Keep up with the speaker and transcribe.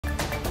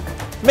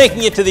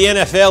Making it to the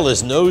NFL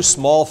is no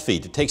small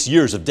feat. It takes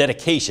years of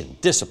dedication,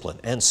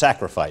 discipline, and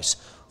sacrifice.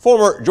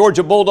 Former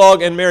Georgia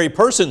Bulldog and Mary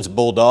Persons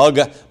Bulldog,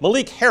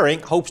 Malik Herring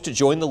hopes to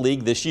join the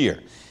league this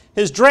year.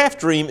 His draft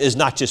dream is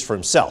not just for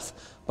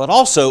himself, but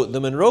also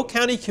the Monroe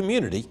County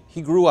community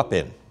he grew up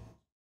in.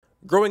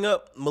 Growing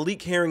up,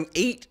 Malik Herring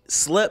ate,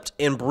 slept,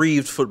 and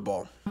breathed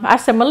football. I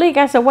said, Malik,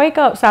 wake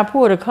up. So I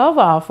pulled the cover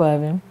off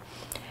of him,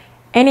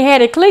 and he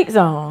had the cleats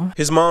on.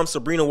 His mom,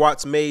 Sabrina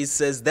Watts-Mays,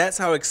 says that's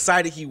how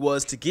excited he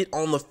was to get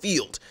on the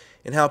field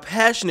and how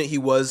passionate he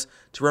was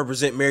to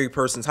represent Mary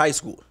Persons High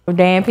School.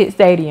 Dan Pitt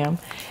Stadium.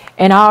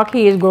 And all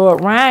kids grow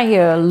up around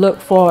here look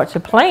forward to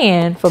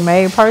playing for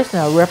Mary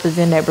Persons,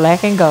 represent that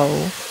black and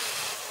gold.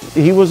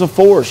 He was a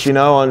force, you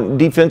know, on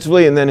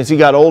defensively, and then as he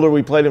got older,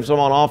 we played him some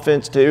on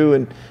offense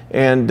too,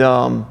 and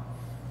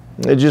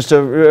just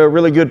a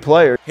really good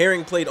player.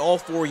 Herring played all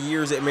 4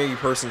 years at Mary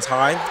Persons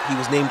High. He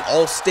was named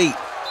All-State,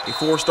 a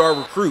 4-star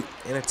recruit,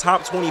 and a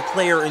top 20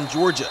 player in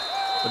Georgia.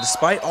 But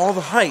despite all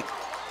the hype,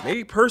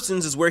 Mary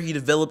Persons is where he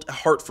developed a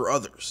heart for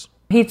others.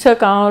 He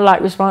took on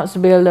like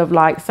responsibility of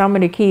like some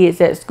of the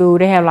kids at school.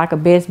 They have like a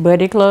best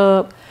buddy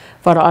club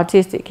for the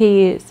autistic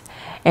kids.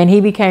 And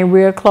he became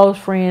real close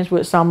friends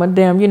with some of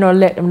them, you know,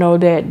 let them know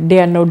that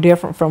they're no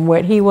different from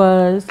what he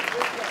was.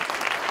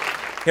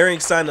 Herring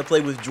signed to play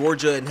with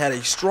Georgia and had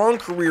a strong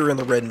career in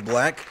the red and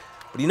black,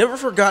 but he never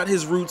forgot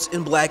his roots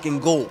in black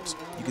and gold.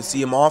 You can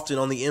see him often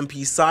on the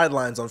MP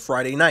sidelines on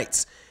Friday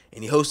nights,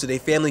 and he hosted a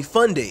family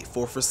fun day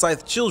for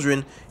Forsyth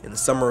children in the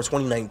summer of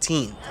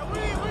 2019.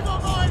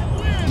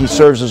 He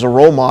serves as a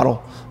role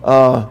model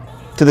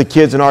to the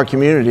kids in our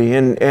community,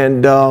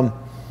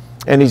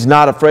 and he's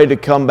not afraid to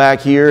come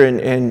back here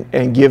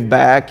and give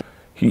back.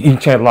 He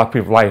changed a lot of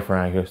people's life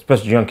around here,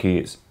 especially young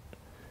kids.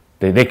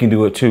 They can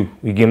do it too.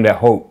 We give them that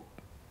hope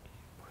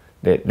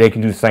that they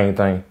can do the same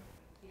thing.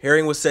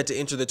 Herring was set to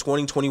enter the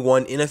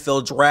 2021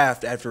 NFL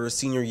Draft after his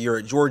senior year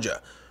at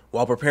Georgia.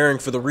 While preparing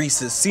for the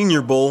Reese's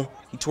Senior Bowl,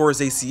 he tore his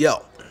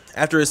ACL.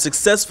 After a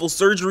successful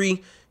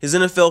surgery, his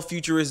NFL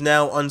future is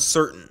now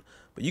uncertain.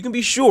 But you can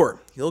be sure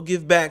he'll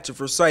give back to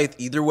Forsyth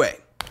either way.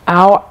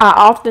 I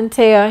often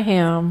tell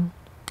him,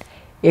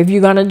 if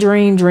you're going to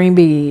dream, dream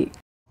big.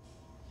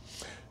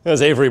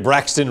 As Avery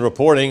Braxton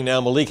reporting, now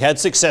Malik had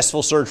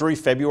successful surgery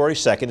February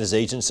 2nd. His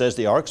agent says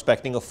they are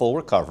expecting a full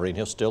recovery and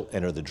he'll still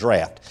enter the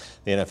draft.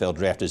 The NFL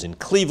draft is in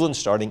Cleveland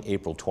starting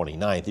April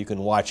 29th. You can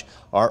watch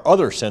our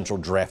other Central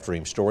Draft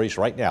Dream stories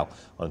right now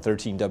on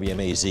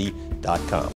 13WMAZ.com.